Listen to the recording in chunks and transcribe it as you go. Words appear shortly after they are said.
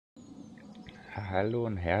Hallo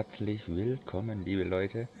und herzlich willkommen, liebe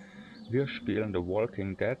Leute. Wir spielen The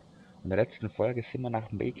Walking Dead. In der letzten Folge sind wir nach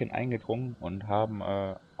Bacon eingedrungen und haben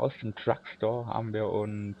aus dem Drugstore haben wir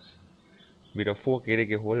uns wieder Vorräte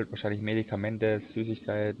geholt, wahrscheinlich Medikamente,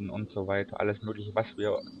 Süßigkeiten und so weiter, alles mögliche, was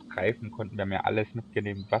wir greifen konnten. Wir haben ja alles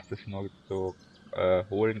mitgenommen, was es nur zu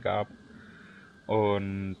holen gab.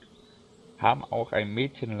 Und haben auch ein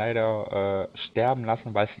Mädchen leider sterben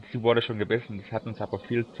lassen, weil sie wurde schon gebissen. Das hat uns aber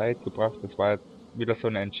viel Zeit gebracht. Das war wieder so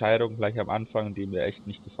eine Entscheidung gleich am Anfang, die mir echt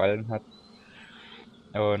nicht gefallen hat.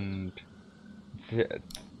 Und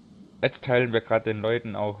jetzt teilen wir gerade den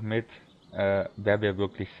Leuten auch mit, wer wir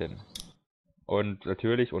wirklich sind. Und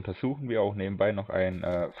natürlich untersuchen wir auch nebenbei noch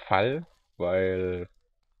einen Fall, weil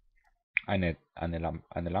eine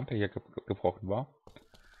Lampe hier gebrochen war.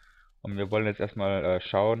 Und wir wollen jetzt erstmal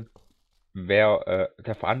schauen, wer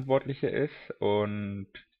der Verantwortliche ist und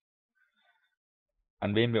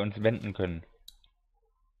an wen wir uns wenden können.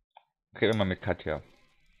 Reden wir mal mit Katja.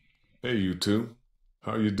 Hey, you two.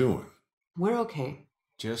 How you doing? We're okay.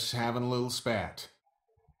 Just having a little spat.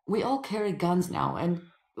 We all carry guns now, and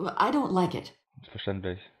I don't like it.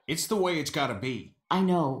 Verständlich. It's the way it's gotta be. I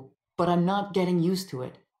know, but I'm not getting used to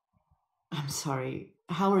it. I'm sorry.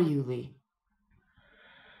 How are you, Lee?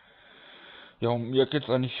 Ja, mir geht's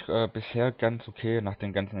eigentlich bisher ganz okay nach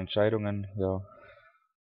den ganzen Entscheidungen. Ja.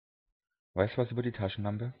 Weißt du was über die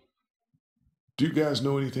Taschenlampe? Do you guys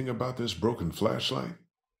know anything about this broken flashlight?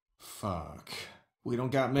 Fuck. We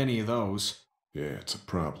don't got many of those. Yeah, it's a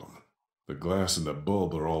problem. The glass and the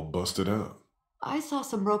bulb are all busted out. I saw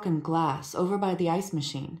some broken glass over by the ice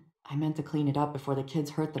machine. I meant to clean it up before the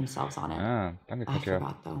kids hurt themselves on it. Ah, danke I Katja.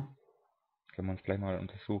 forgot, though. Können wir uns gleich mal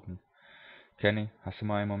untersuchen. Kenny, hast du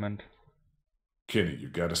mal einen Moment? Kenny, you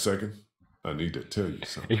got a second? I need to tell you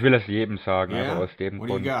something. Ich will es jedem sagen, Yeah? aber aus dem What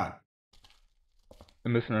do you Grund. got?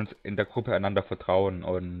 Wir müssen uns in der Gruppe einander vertrauen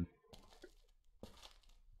und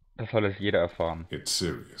das soll es jeder erfahren. It's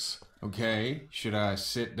serious. Okay, should I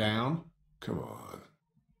sit down? Come on.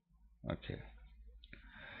 Okay.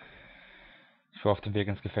 Ich war auf dem Weg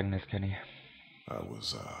ins Gefängnis, Kenny. I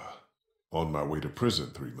was, on my way to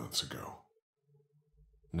prison 3 months ago.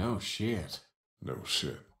 No shit. No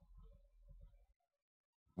shit.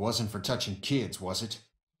 Wasn't for touching kids, was it?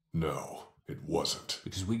 No, it wasn't.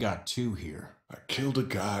 Because we got two here. I killed a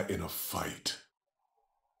guy in a fight.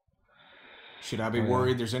 Should I be Oh, yeah.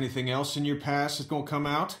 worried there's anything else in your past that's gonna come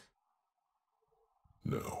out?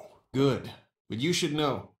 No. Good. But you should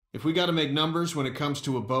know, if we gotta make numbers when it comes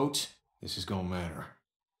to a boat, this is gonna matter.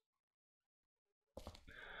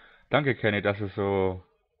 Danke, Kenny, dass du so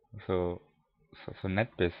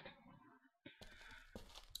nett bist.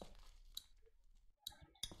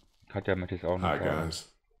 Katja möchte ich auch noch Hi, sagen. guys.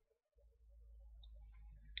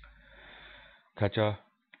 Katja,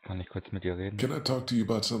 kann ich kurz mit dir reden? Can I talk to you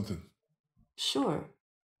about something? Sure.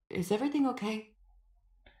 Is everything okay?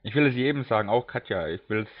 Ich will es jedem sagen, auch Katja. Ich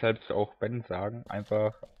will es selbst auch Ben sagen.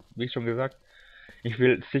 Einfach, wie schon gesagt, ich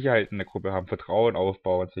will Sicherheit in der Gruppe haben, Vertrauen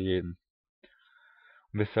aufbauen zu jedem.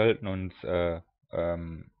 Und wir sollten uns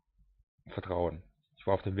vertrauen. Ich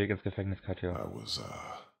war auf dem Weg ins Gefängnis, Katja. I was,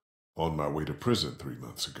 on my way to prison 3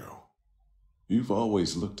 months ago. You've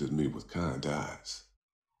always looked at me with kind eyes.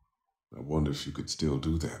 I wonder if you could still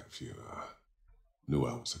do that if you, knew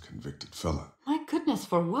I was a convicted felon. My goodness,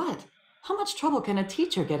 for what? How much trouble can a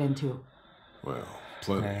teacher get into? Well,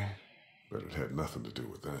 plenty. But it had nothing to do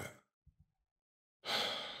with that.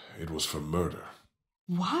 It was for murder.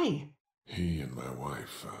 Why? He and my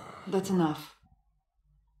wife, That's enough.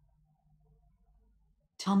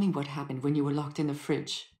 Tell me what happened when you were locked in the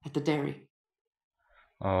fridge at the dairy.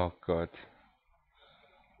 Oh Gott.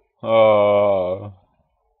 Oh.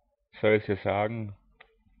 Soll ich es dir sagen?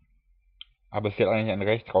 Aber sie hat eigentlich ein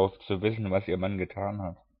Recht drauf zu wissen, was ihr Mann getan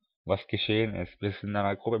hat. Was geschehen ist. Wir sind in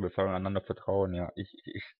einer Gruppe, wir sollen einander vertrauen, ja.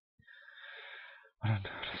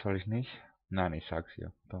 Das soll ich nicht? Nein, ich sag's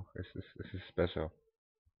ihr. Doch, es ist besser.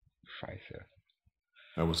 Scheiße.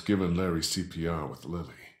 I was giving Larry CPR with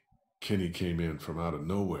Lilly. Kenny came in from out of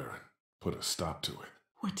nowhere and put a stop to it.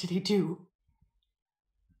 What did he do?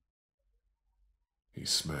 He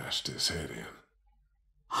smashed his head in.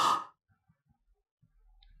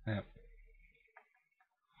 Ja.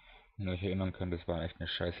 Wenn ihr euch erinnern könnt, das war echt eine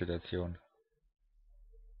scheiß Situation.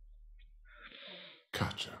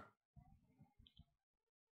 Katja.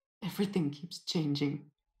 Everything keeps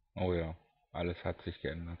changing. Oh ja, alles hat sich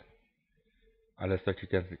geändert. Alles durch die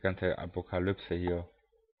ganze Apokalypse hier.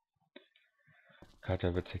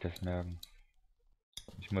 Katja wird sich das merken.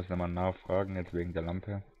 Ich muss nochmal nachfragen, jetzt wegen der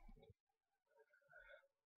Lampe.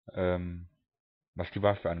 Was die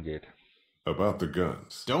Waffe angeht. About the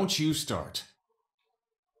guns. Don't you start.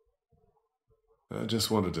 I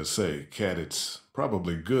just wanted to say, Kat, it's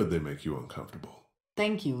probably good they make you uncomfortable.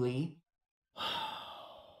 Thank you, Lee.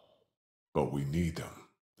 But we need them.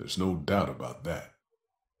 There's no doubt about that.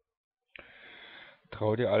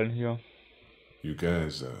 Trau dir allen hier. You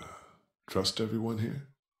guys, trust everyone here?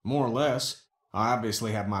 More or less. I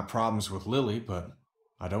obviously have my problems with Lilly, but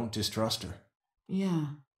I don't distrust her. Yeah,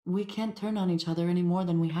 we can't turn on each other any more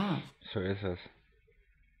than we have. So ist es.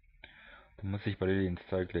 Du musst dich bei Lilly ins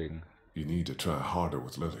Zeug legen. You need to try harder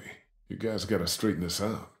with Lilly. You guys gotta straighten this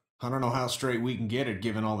out. I don't know how straight we can get it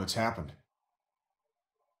given all that's happened.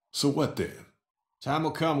 So what then? Time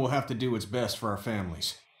will come we'll have to do what's best for our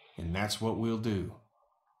families. And that's what we'll do.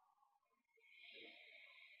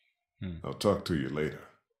 I'll talk to you later.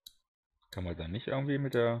 Kann man da nicht irgendwie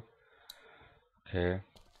mit der... Okay.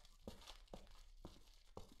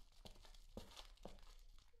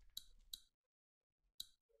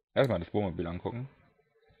 Erstmal das Wohnmobil angucken.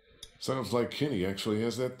 Sounds like Kenny actually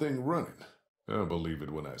has that thing running. I'll believe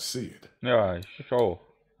it when I see it. Ja, ich auch.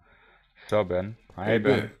 So, Ben. Hi, Hey,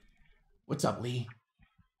 Ben. What's up, Lee?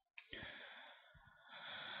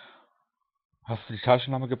 Hast du die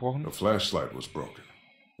Taschenlampe gebrochen? The flashlight was broken.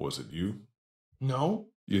 Was it you? No?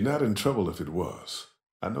 You're not in trouble if it was.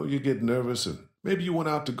 I know you get nervous and maybe you went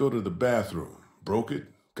out to go to the bathroom, broke it,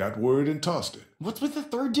 got word and tossed it. What's with the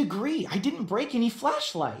third degree? I didn't break any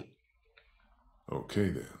flashlight. Okay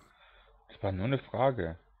then. Das war nur eine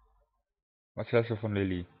Frage. Was hältst du von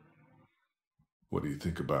Lilly? What do you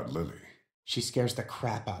think about Lilly? She scares the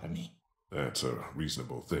crap out of me. That's a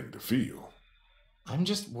reasonable thing to feel. I'm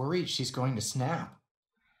just worried she's going to snap.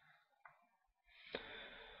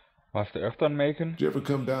 Warst du öfter in Macon? Did you ever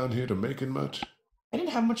come down here to Macon much? I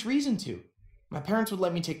didn't have much reason to. My parents would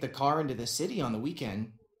let me take the car into the city on the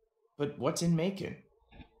weekend. But what's in Macon?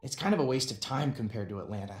 It's kind of a waste of time compared to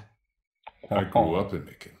Atlanta. I grew up in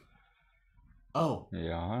Macon. Oh,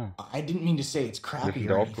 Ja, I didn't mean to say it's wir crappy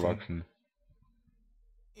sind or da anything. aufgewachsen.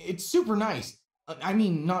 It's super nice. I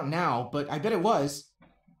mean, not now, but I bet it was.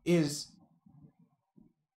 Is...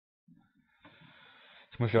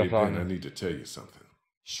 Ich muss ja Hey, Ben, I sagen, need to tell you something.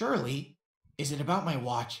 Surely. Is it about my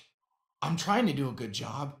watch? I'm trying to do a good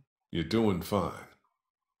job. You're doing fine.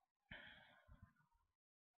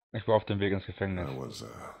 ich war auf dem Weg ins Gefängnis. I was,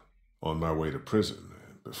 on my way to prison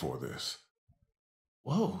before this.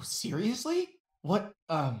 Whoa, seriously? What,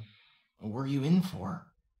 were you in for?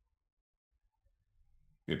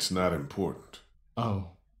 It's not important.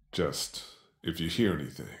 Oh. Just, if you hear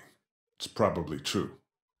anything, it's probably true.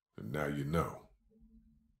 And now you know.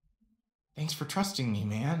 Thanks for trusting me,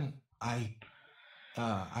 man.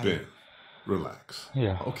 Ben, relax.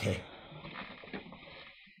 Ja, Okay.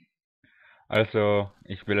 also,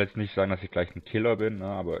 ich will jetzt nicht sagen, dass ich gleich ein Killer bin, ne,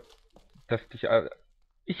 aber dass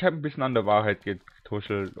ich habe ein bisschen an der Wahrheit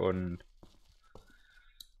getuschelt und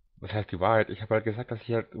was heißt die Wahrheit? Ich habe halt gesagt, dass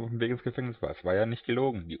ich halt auf dem Weg ins Gefängnis war. Es war ja nicht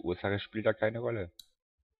gelogen. Die Ursache spielt da keine Rolle.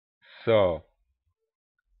 So.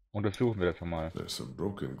 Untersuchen wir das mal. There's some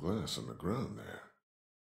broken glass on the ground there.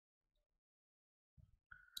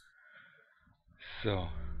 So.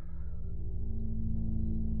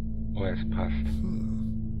 Oh, es passt.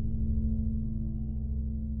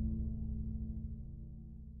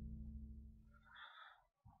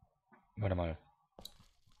 Warte mal.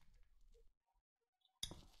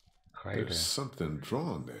 Kreide. There's something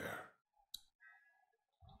drawn there.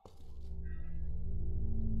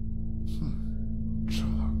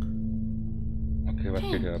 Chalk. Okay, was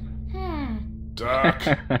geht hier ab? Doc!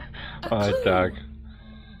 Oh, Doc.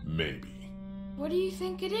 Maybe. What do you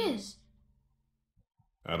think it is?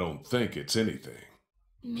 I don't think it's anything.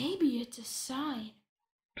 Maybe it's a sign.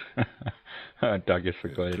 Doc ist so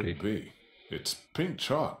It goldig. could be. It's pink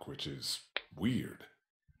chalk, which is weird.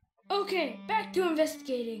 Okay, back to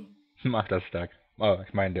investigating. Mach das, Doc. Oh,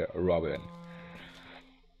 ich meine der Robin.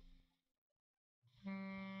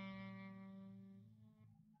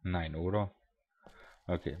 Nein, oder?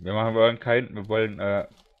 Okay, wir wollen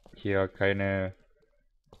hier keine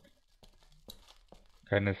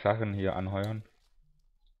Sachen hier anheuern.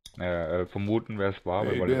 Vermuten, wer es war.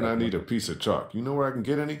 Hey, wir wollen Ben, I erstmal- need a piece of chalk. You know where I can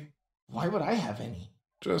get any? Why would I have any?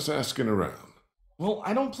 Just asking around. Well,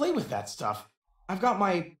 I don't play with that stuff. I've got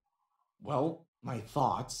my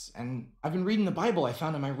thoughts, and I've been reading the Bible I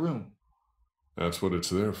found in my room. That's what it's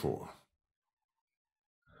there for.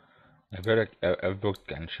 Er wirkt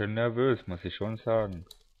ganz schön nervös, muss ich schon sagen.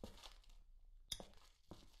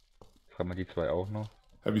 Fragen wir die zwei auch noch.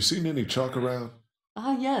 Have you seen any chalk around?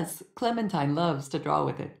 Ah, yes, Clementine loves to draw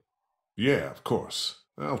with it. Yeah, of course.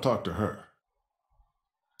 I'll talk to her.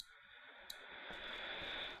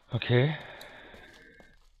 Okay.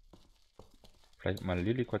 Vielleicht mal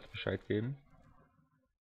Lilly kurz Bescheid geben.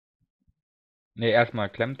 Ne, erstmal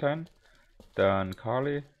Clementine, dann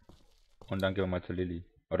Carly und dann gehen wir mal zu Lilly.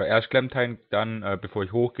 Oder erst Clementine, dann, bevor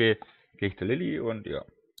ich hochgehe, gehe ich zu Lilly und ja.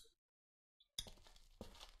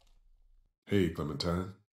 Hey,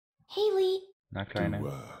 Clementine. Haley. Na, Do, Kleine.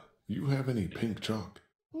 you have any pink chalk?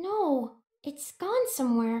 No, it's gone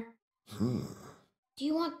somewhere. Hmm. Do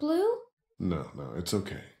you want blue? No, it's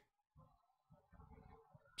okay.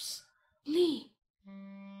 Psst. Lee,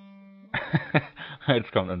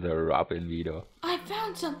 Jetzt kommt unser Robin wieder. I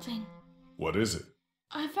found something. What is it?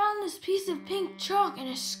 I found this piece of pink chalk and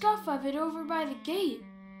a scuff of it over by the gate.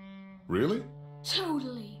 Really?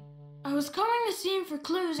 Totally. I was coming to see him for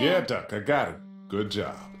clues Yeah, and... Duck, I got it. Good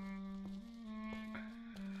job.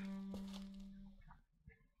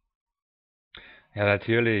 Ja,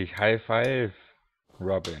 natürlich. High Five,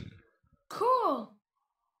 Robin. Cool.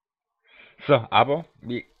 So, aber,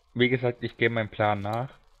 wie gesagt, ich gehe meinem Plan nach.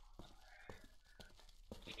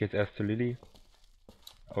 Ich gehe jetzt erst zu Lilly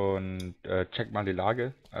und check mal die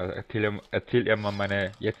Lage. Also erzähl ihr mal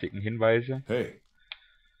meine jetzigen Hinweise. Hey,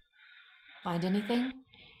 Find anything?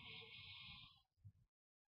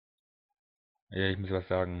 Ja, ich muss was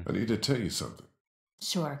sagen. I need to tell you something.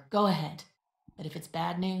 Sure, go ahead. But if it's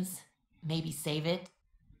bad news, maybe save it.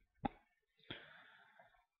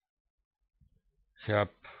 Ich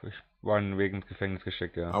war wegen ins Gefängnis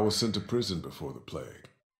geschickt, ja. I was sent to prison before the plague.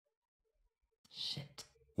 Shit.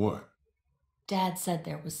 What? Dad said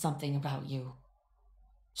there was something about you.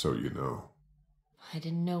 So you know. I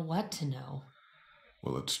didn't know what to know.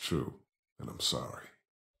 Well, it's true, and I'm sorry.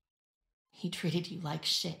 He treated you like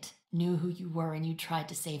shit, knew who you were, and you tried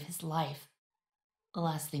to save his life. The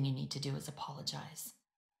last thing you need to do is apologize.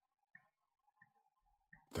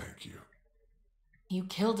 Thank you. You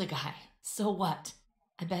killed a guy. So what?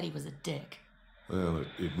 I bet he was a dick. Well,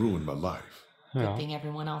 it ruined my life. Good Ja. thing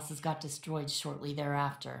everyone else's got destroyed shortly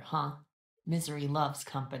thereafter, huh? Misery loves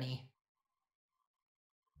company.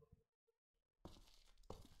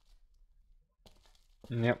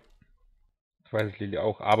 Ja. Das weiß Lilly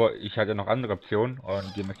auch. Aber ich hatte noch andere Optionen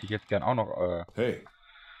und die möchte ich jetzt gern auch noch Hey,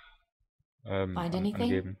 Find anything?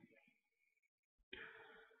 angeben.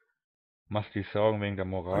 Machst du dir Sorgen wegen der are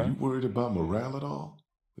Moral? you worried about morale at all?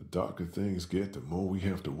 The darker things get, the more we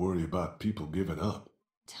have to worry about people giving up.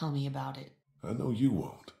 Tell me about it. I know you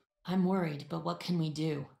won't. I'm worried, but what can we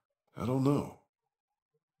do? I don't know.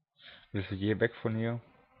 Willst du je weg von hier?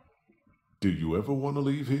 Do you ever want to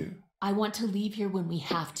leave here? I want to leave here when we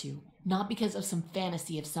have to, not because of some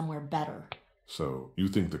fantasy of somewhere better. So, you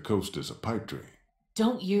think the coast is a pipe dream?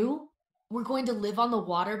 Don't you? We're going to live on the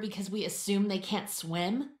water because we assume they can't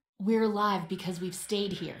swim? We're alive because we've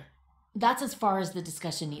stayed here. That's as far as the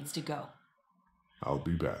discussion needs to go. I'll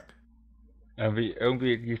be back.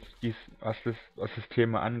 Irgendwie was das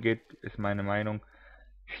Thema angeht, ist meine Meinung,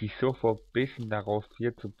 sie ist so verbissen darauf,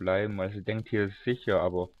 hier zu bleiben, weil sie denkt, hier ist sicher,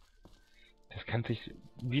 aber das kann sich,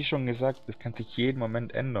 wie schon gesagt, das kann sich jeden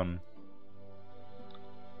Moment ändern.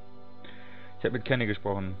 Ich habe mit Kenny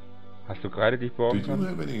gesprochen. Hast du gerade dich Do beworben you können?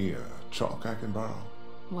 have any chalk I can borrow?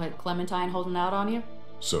 What, Clementine holding out on you?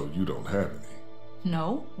 So you don't have any?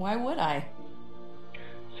 No, why would I?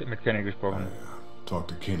 Ich habe mit Kenny I gesprochen. talked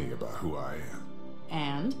to Kenny about who I am.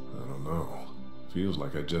 And? I don't know. Feels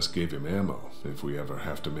like I just gave him ammo if we ever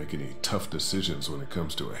have to make any tough decisions when it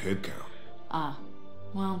comes to a head count. Ah,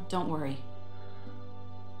 well, don't worry.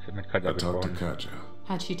 Ich habe mit Katja I talked to gesprochen. Katja.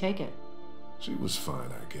 How'd she take it? She was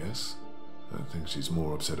fine, I guess. I think she's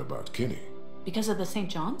more upset about Kenny. Because of the St.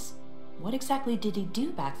 John's? What exactly did he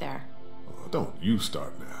do back there? Oh, don't you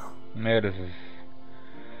start now. Nee, das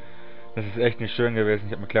ist echt nicht schön gewesen.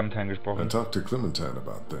 Ich habe mit Clementine I gesprochen. talked to Clementine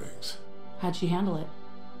about things. How'd she handle it?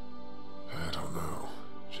 I don't know.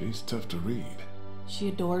 She's tough to read. She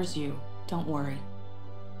adores you. Don't worry.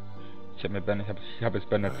 Ich habe es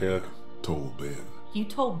Ben I erzählt. told Ben. You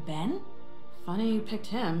told Ben? Funny you picked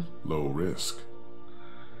him. Low risk.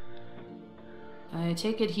 I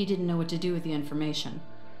take it he didn't know what to do with the information.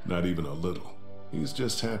 Not even a little. He's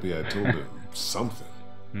just happy I told him something.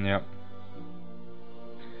 Ja.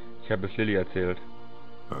 Ich habe es Lilly erzählt.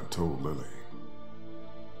 I told Lilly.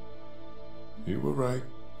 You were right.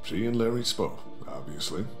 She and Larry spoke,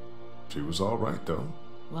 obviously. She was all right, though.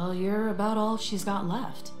 Well, you're about all she's got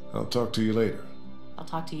left. I'll talk to you later. I'll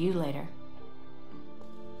talk to you later.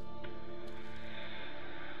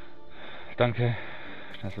 Danke,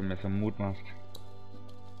 dass du mir so Mut machst.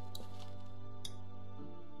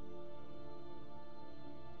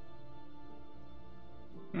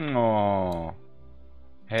 Oh.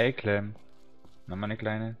 Hey Clem. Na meine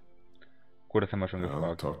Kleine. Gut, das haben wir schon I'll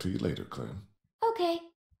gefragt. talk to you later, Clem. Okay.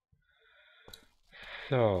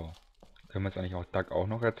 So. Können wir jetzt eigentlich auch Doug auch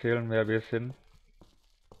noch erzählen, wer wir sind?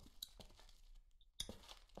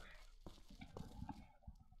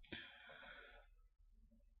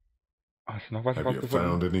 Hast du noch was Have you rausgefunden?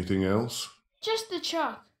 found anything else? Just the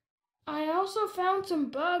chalk. I also found some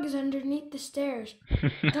bugs underneath the stairs.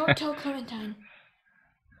 Don't tell Clementine.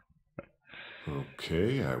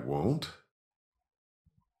 Okay, I won't.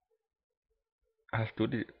 Hast du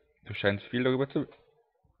die... Du scheinst viel darüber zu...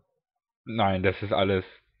 Nein, das ist alles...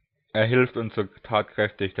 Er hilft uns so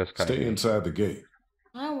tatkräftig, das kann Stay ich nicht. inside the gate.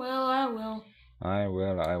 I will, I will.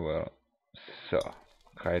 I will. So,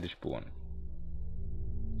 Kreidespuren.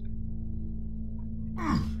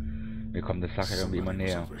 Wir kommen der Sache irgendwie immer Somebody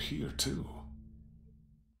was näher. over here too.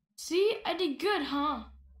 See, I did good, huh?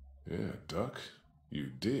 Yeah, Duck, you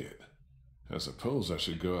did. I suppose I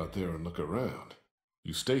should go out there and look around.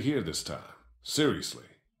 You stay here this time. Seriously.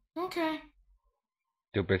 Okay.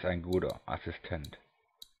 Du bist ein guter Assistent.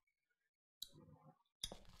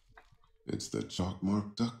 It's the chalk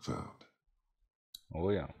mark Duck found. Oh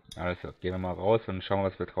ja. Also, gehen wir mal raus und schauen,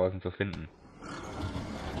 was wir draußen so finden.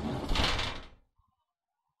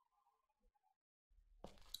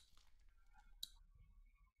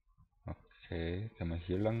 Okay, kann man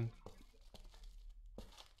hier lang?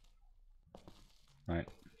 Nein,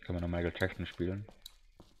 kann man noch Michael Jackson spielen?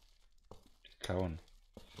 Town.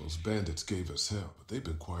 Those bandits gave us hell, but they've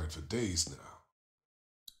been quiet for days now.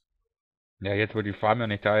 Ja, jetzt wo die Farm ja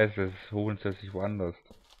nicht da ist, holen sie sich woanders.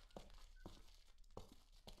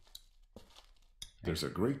 There's a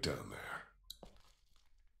grate down there.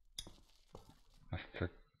 Was zur...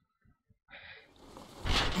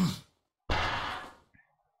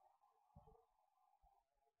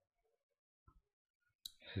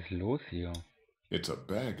 Was ist los hier? It's a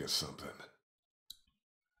bag of something.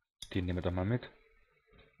 Den nehmen wir doch mal mit.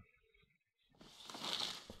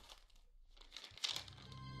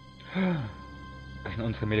 Das sind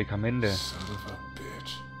unsere Medikamente. Son of a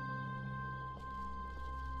bitch.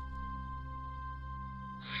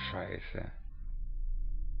 Scheiße.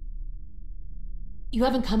 You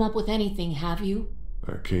haven't come up with anything, have you?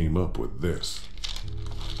 I came up with this.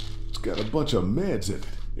 It's got a bunch of meds in it.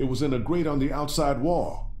 It was in a grate on the outside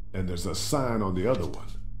wall. And there's a sign on the other one.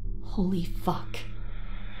 Holy fuck.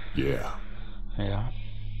 Yeah. Ja.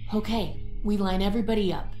 Okay, we line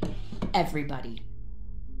everybody up. Everybody.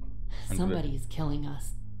 And Somebody is killing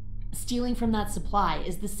us. Stealing from that supply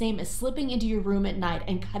is the same as slipping into your room at night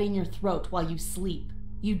and cutting your throat while you sleep.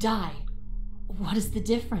 You die. What is the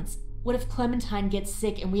difference? What if Clementine gets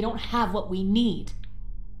sick and we don't have what we need?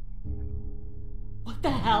 What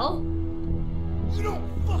the hell? You don't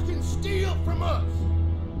fucking steal from us!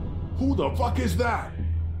 Who the fuck is that?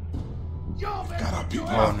 Y'all better Gotta get be your Oh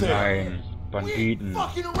out there. nein, We ain't Banditen.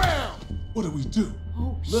 fucking around! What do we do?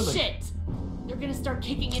 Oh Lilly. shit! They're gonna start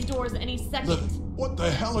kicking indoors any second. Lilly, what the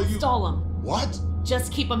hell are you? Stall him. What?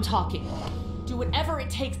 Just keep him talking. Do whatever it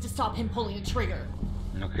takes to stop him pulling the trigger.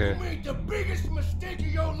 Okay. You made the biggest mistake of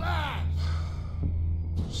your life!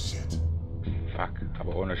 Shit. Fuck,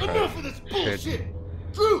 aber ohne Enough of Scheiß. this Shit.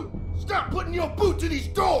 bullshit! Drew, stop putting your boot to these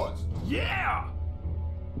doors! Yeah!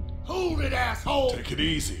 Hold it, asshole! Take it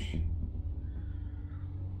easy.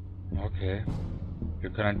 Okay. Wir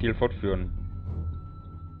können einen Deal fortführen.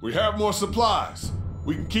 We have more supplies.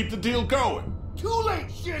 We can keep the deal going. Too late,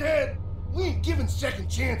 shithead! We ain't giving second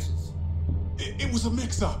chances. It was a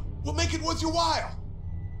mix-up. We'll make it worth your while.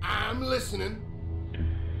 I'm listening.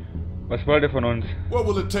 Was wollt ihr von uns? What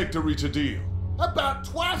will it take to reach a deal? About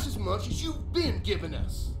twice as much as you've been giving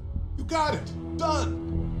us. You got it.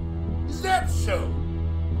 Done. Is that so?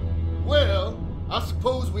 Well, I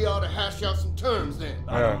suppose we ought to hash out some terms then.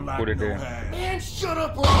 Ja, gute Idee. Man, shut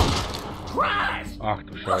up or I'll... Christ! Ach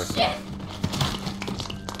du Scheiße.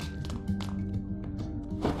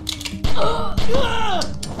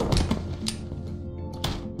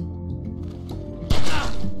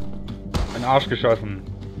 In den Arsch geschossen.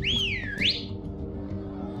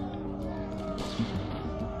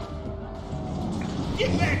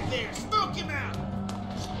 Get back there! Smoke him out!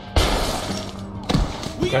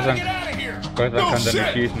 We Gott gotta sei get out of here! Gott sei Dank kann der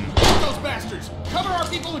nicht schießen. Get those bastards! Cover our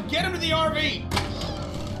people and get them to the RV!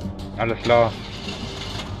 Alles klar.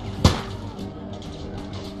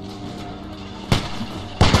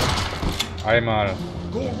 Einmal.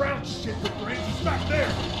 Go around, shit, the brains. He's back there!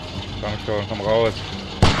 Komm schon, komm raus.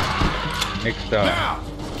 Nix da. Now,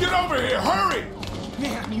 get over here. Hurry.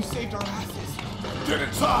 Man, you saved our asses. Get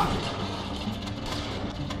inside.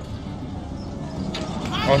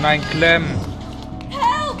 Oh nein, Clem.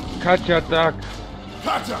 Katja, Duck.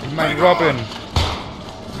 Katja, Mein hang Robin.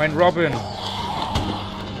 on. Mein Robin.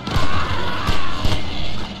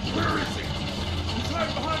 Where is he? He's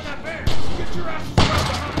hiding behind that van. Get your asses right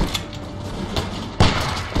behind him.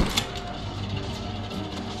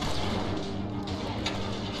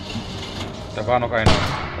 Da war noch einer.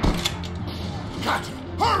 Gotcha!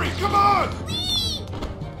 Hurry, come on!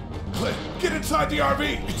 Clint, get inside the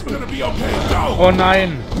RV. It's gonna be okay. Go! Oh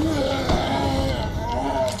nein!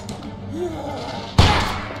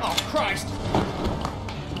 Oh, Christ!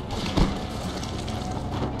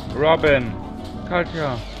 Robin!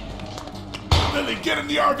 Katja! Lilly, get in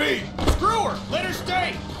the RV! Screw her! Let her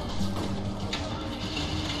stay!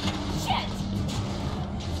 Shit!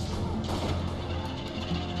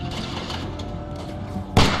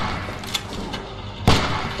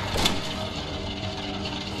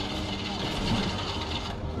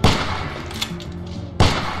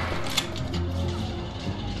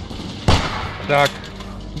 Zack!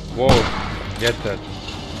 Wow! Jetzt!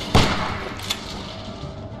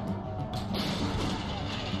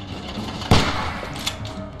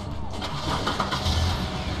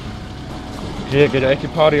 Hier geht echt die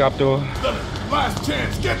Party ab, du. Lilly, last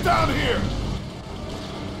chance, get down here!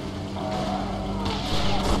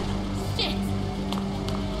 Shit!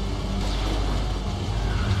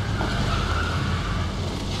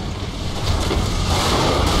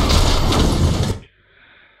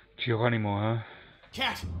 Geronimo, huh?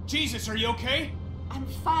 Cat, Jesus, are you okay? I'm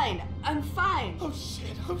fine. I'm fine. Oh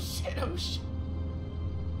shit, oh shit, oh shit.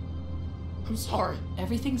 I'm sorry.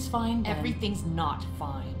 Everything's fine. Everything's not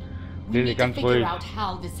fine. We Lilly, need to ganz figure ruhig. out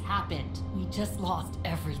how this happened. We just lost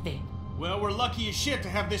everything. Well, we're lucky as shit to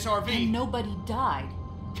have this RV. And nobody died.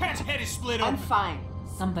 Cat's head is split I'm open. fine.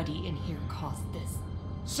 Somebody in here caused this.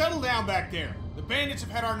 Settle down back there. The bandits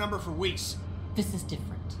have had our number for weeks. This is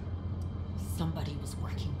different. Somebody was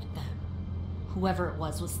working with them. Whoever it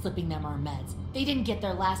was slipping them our meds. They didn't get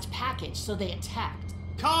their last package, so they attacked.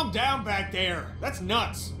 Calm down back there. That's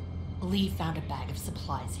nuts. Lee found a bag of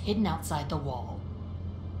supplies hidden outside the wall.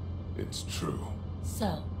 It's true.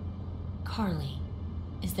 So, Carly,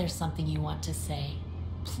 is there something you want to say?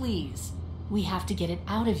 Please, we have to get it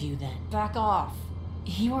out of you then. Back off.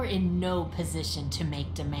 You're in no position to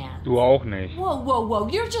make demands. Du auch nicht. Whoa, whoa, whoa,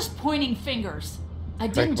 you're just pointing fingers. I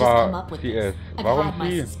didn't Vielleicht just war come up with sie this. es. I've Warum had my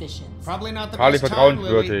sie? suspicions. Probably not the Carly best time,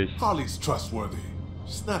 Lily. vertrauenswürdig. Holly's trustworthy.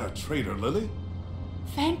 She's not a traitor, Lily.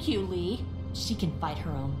 Thank you, Lee. She can fight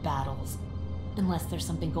her own battles. Unless there's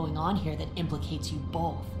something going on here that implicates you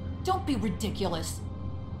both. Don't be ridiculous.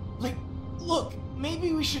 Like, look,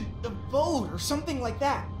 maybe we should vote or something like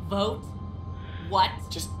that. Vote? What?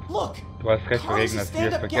 Just look. Du hast recht, Carly's verregen a es hier.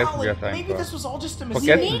 stand-up Vergessen gal, wir and es maybe this einfach. was all just a We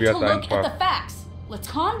Vergessen mistake. need wir to es look at einfach. the facts. Let's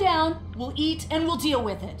calm down, we'll eat, and we'll deal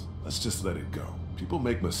with it. Let's just let it go. People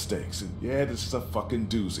make mistakes, and yeah, this is a fucking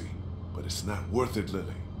doozy. But it's not worth it,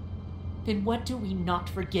 Lily. Then what do we not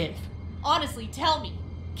forgive? Honestly, tell me.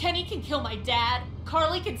 Kenny can kill my dad.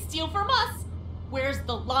 Carly can steal from us. Where's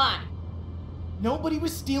the line? Nobody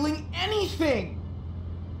was stealing anything.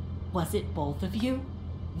 Was it both of you?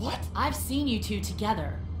 What? I've seen you two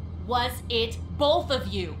together. Was it both of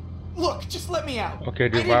you? Look, just let me out. Okay,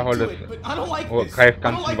 die I didn't Wahrheit do ist- it, but I don't like Oh, this. greift I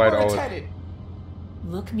ganz don't like weit where it's aus. headed.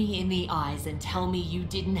 Look me in the eyes and tell me you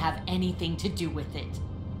didn't have anything to do with it.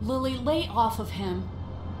 Lily, lay off of him.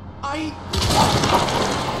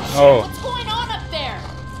 Oh, What's going on up there?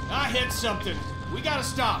 I hit something. We gotta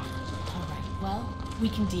stop. All right, well, we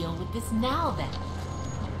can deal with this now then.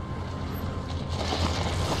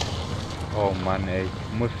 oh Mann, ey.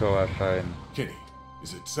 Muss sowas sein. Kenny,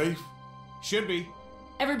 is it safe? Should be.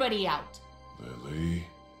 Everybody out. Lily.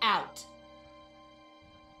 Out.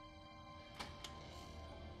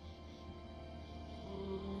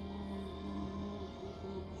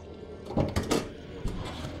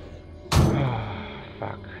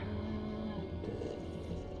 Fuck.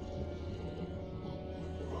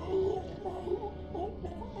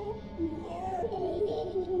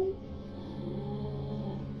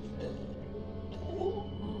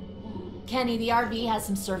 Kenny, the RV has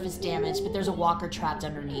some surface damage, but there's a walker trapped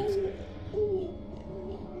underneath.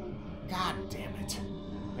 God damn it.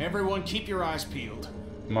 Everyone keep your eyes peeled.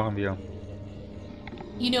 Machen wir.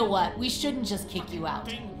 You know what? We shouldn't just kick you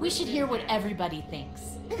out. We should hear what everybody thinks.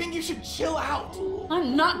 I think you should chill out.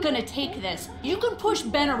 I'm not gonna take this. You can push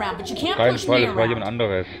Ben around, but you can't Kein push Fall, me es war jemand around.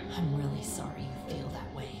 anderes. I'm really sorry you feel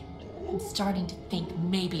that way. I'm starting to think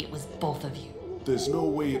maybe it was both of you. There's no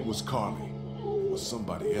way it was Carly. It was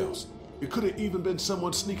somebody else. It could have even been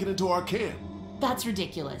someone sneaking into our camp. That's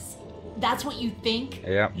ridiculous. That's what you think?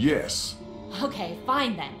 Ja. Yes. Okay,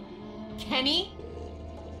 fine then. Kenny?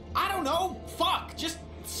 I don't know. Fuck. Just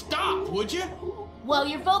stop, would you? Well,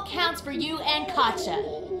 your vote counts for you and Katja.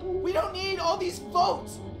 We don't need all these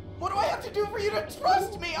votes. What do I have to do for you to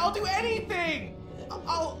trust me? I'll do anything.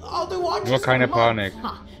 I'll do watches Nur keine for months. Panik.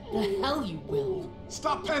 Ha, the hell you will.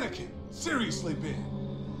 Stop panicking. Seriously, Ben.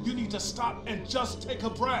 You need to stop and just take a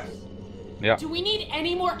breath. Ja. Do we need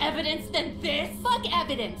any more evidence than this? Fuck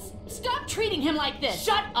evidence! Stop treating him like this!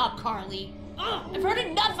 Shut up, Carly! Ugh, I've heard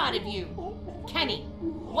enough out of you! Kenny,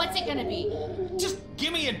 what's it gonna be? Just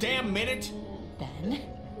give me a damn minute. Then,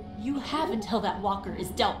 you have until that walker is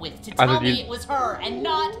dealt with to Also tell me die- it was her and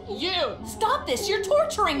not you! Stop this, you're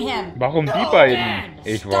torturing him! Warum die No, beiden? Dan,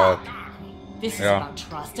 Ich stop. war's. This is Ja. about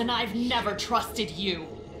trust, and I've never trusted you.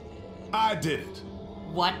 I did it.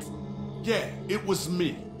 What? Yeah, it was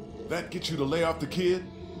me. That get you to lay off the kid?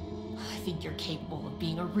 I think you're capable of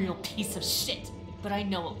being a real piece of shit, but I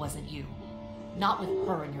know it wasn't you. Not with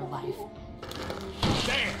her in your life.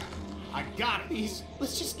 There. I got it. Please,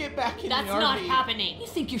 let's just get back in That's the RV. not happening. You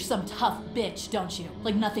think you're some tough bitch, don't you?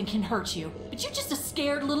 Like nothing can hurt you. But you're just a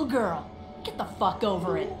scared little girl. Get the fuck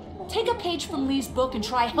over it. Take a page from Lee's book and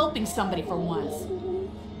try helping somebody for once.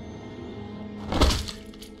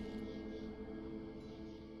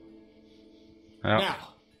 Ja. Now,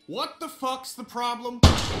 what the fuck's the problem?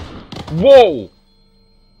 Wow!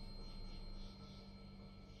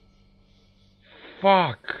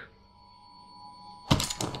 Fuck!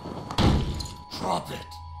 Drop it.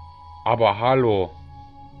 Aber hallo.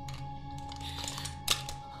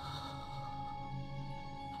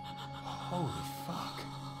 Holy fuck.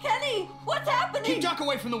 Kenny, what's happening? Keep duck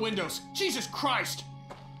away from the windows. Jesus Christ.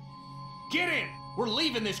 Get in. We're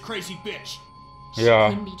leaving this crazy bitch. Ja,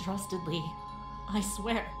 Couldn't be trusted, Lee. I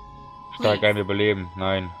swear. steig ein, überleben.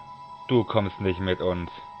 Nein, du kommst nicht mit uns.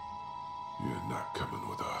 You're not coming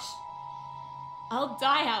with us. I'll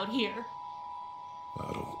die out here.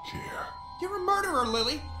 I don't care. You're a murderer,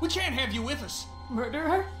 Lily. We can't have you with us.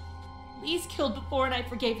 Murderer? Lee's killed before and I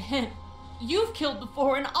forgave him. You've killed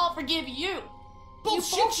before and I'll forgive you.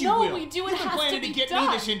 Bullshit, both you know will. we do it You've been has to planning be to get done.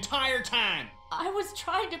 me this entire time. I was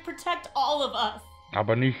trying to protect all of us.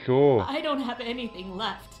 Aber nicht so. I don't have anything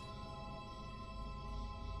left.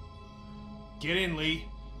 Get in, Lee.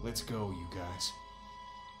 Let's go, you guys.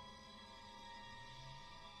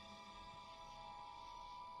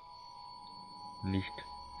 Nicht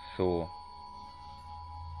so.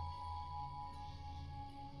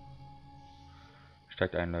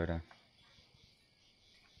 Steigt ein, Leute.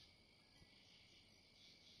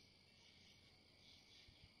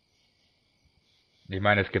 Ich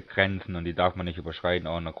meine, es gibt Grenzen und die darf man nicht überschreiten,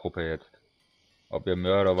 auch in der Gruppe jetzt. Ob wir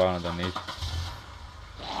Mörder waren oder nicht.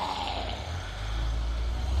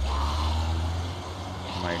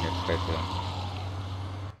 Meine Fresse.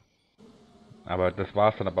 Aber das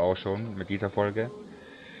war's dann aber auch schon mit dieser Folge.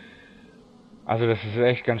 Also das ist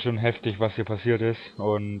echt ganz schön heftig, was hier passiert ist.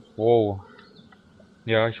 Und wow.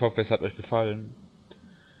 Ja, ich hoffe, es hat euch gefallen.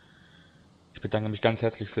 Ich bedanke mich ganz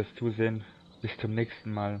herzlich fürs Zusehen. Bis zum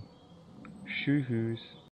nächsten Mal. Tschüss.